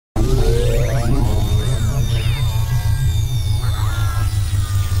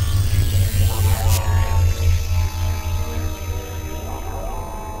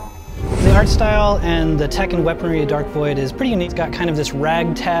art style and the tech and weaponry of Dark Void is pretty unique. It's got kind of this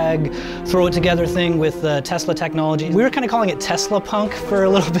ragtag, throw it together thing with Tesla technology. We were kind of calling it Tesla punk for a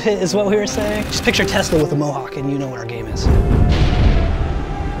little bit is what we were saying. Just picture Tesla with a mohawk and you know what our game is.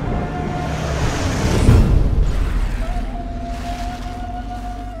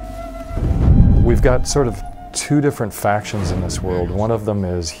 We've got sort of two different factions in this world. One of them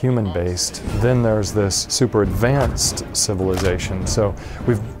is human-based. Then there's this super advanced civilization. So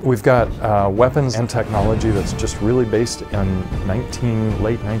we've got weapons and technology that's just really based in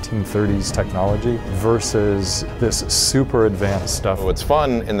late 1930s technology versus this super advanced stuff. What's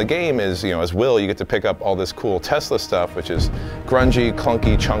fun in the game is, as Will, you get to pick up all this cool Tesla stuff, which is grungy,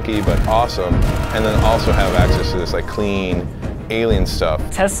 clunky, chunky, but awesome, and then also have access to this like clean alien stuff.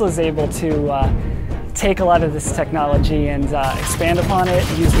 Tesla's able to take a lot of this technology and expand upon it,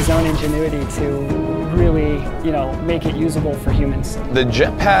 use his own ingenuity to really, make it usable for humans. The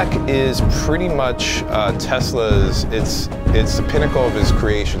jetpack is pretty much Tesla's, it's the pinnacle of his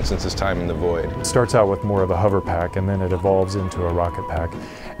creation since his time in the Void. It starts out with more of a hover pack and then it evolves into a rocket pack.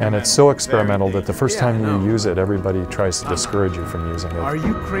 And it's so experimental that the first time you use it, everybody tries to discourage you from using it. Are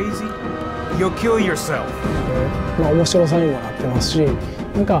you crazy? You'll kill yourself. 面白さにもなってますし、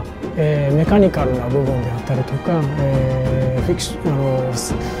メカニカルな部分であったりとか、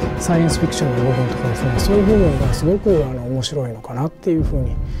サイエンスフィクションの部分とかですね、そういう部分がすごく面白いのかなっていうふう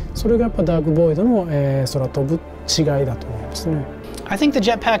に、それがやっぱダークボイドの空飛ぶ違いだと思いますね。I think the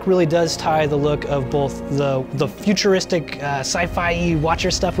jetpack really does tie the look of both the futuristic sci-fi watcher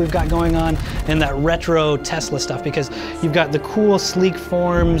stuff we've got going on and that retro Tesla stuff, because you've got the cool sleek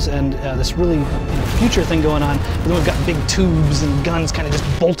forms and this really future thing going on, and then we've got big tubes and guns kind of just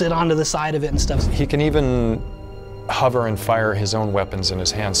bolted onto the side of it and stuff. He can even hover and fire his own weapons in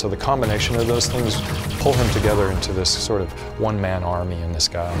his hands, so the combination of those things pull him together into this sort of one-man army in the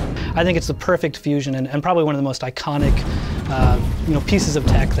sky. I think it's the perfect fusion and probably one of the most iconic pieces of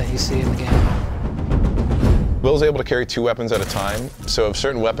tech that you see in the game. Will's able to carry 2 weapons at a time, so if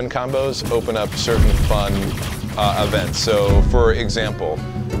certain weapon combos open up certain fun events. So for example,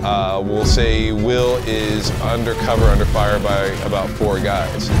 we'll say Will is under fire by about 4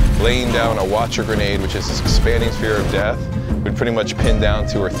 guys. Laying down a Watcher grenade, which is this expanding sphere of death, would pretty much pin down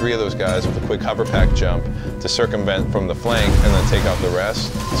 2 or 3 of those guys with a quick hover pack jump to circumvent from the flank and then take out the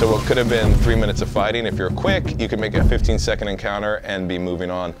rest. So what could have been 3 minutes of fighting, if you're quick, you could make a 15-second encounter and be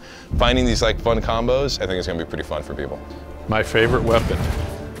moving on. Finding these fun combos, I think is going to be pretty fun for people. My favorite weapon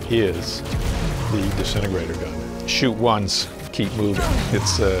is the disintegrator gun. Shoot once, keep moving.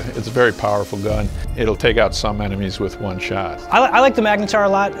 It's a very powerful gun. It'll take out some enemies with 1 shot. I like the Magnetar a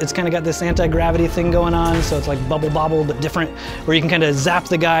lot. It's kind of got this anti-gravity thing going on, so it's like bubble bobble but different, where you can kind of zap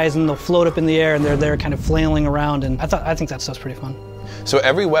the guys and they'll float up in the air and they're there kind of flailing around, and I think that stuff's pretty fun. So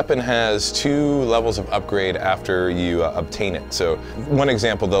every weapon has 2 levels of upgrade after you obtain it. So one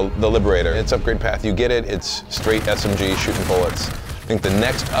example, the Liberator, its upgrade path, you get it, it's straight SMG shooting bullets. I think the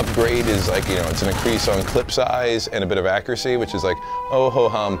next upgrade is it's an increase on clip size and a bit of accuracy, which is oh ho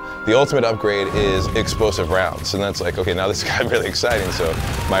hum. The ultimate upgrade is explosive rounds, and that's okay, now this got really exciting. So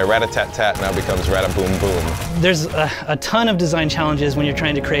my rat-a-tat-tat now becomes rat-a-boom-boom. There's a ton of design challenges when you're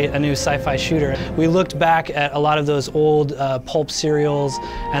trying to create a new sci-fi shooter. We looked back at a lot of those old pulp serials,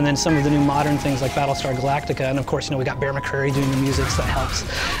 and then some of the new modern things like Battlestar Galactica, and of course, we got Bear McCreary doing the music, so that helps.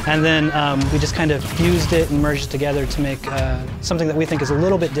 And then we just kind of fused it and merged it together to make something that we think is a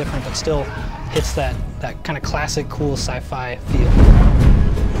little bit different, but still hits that kind of classic, cool sci-fi feel.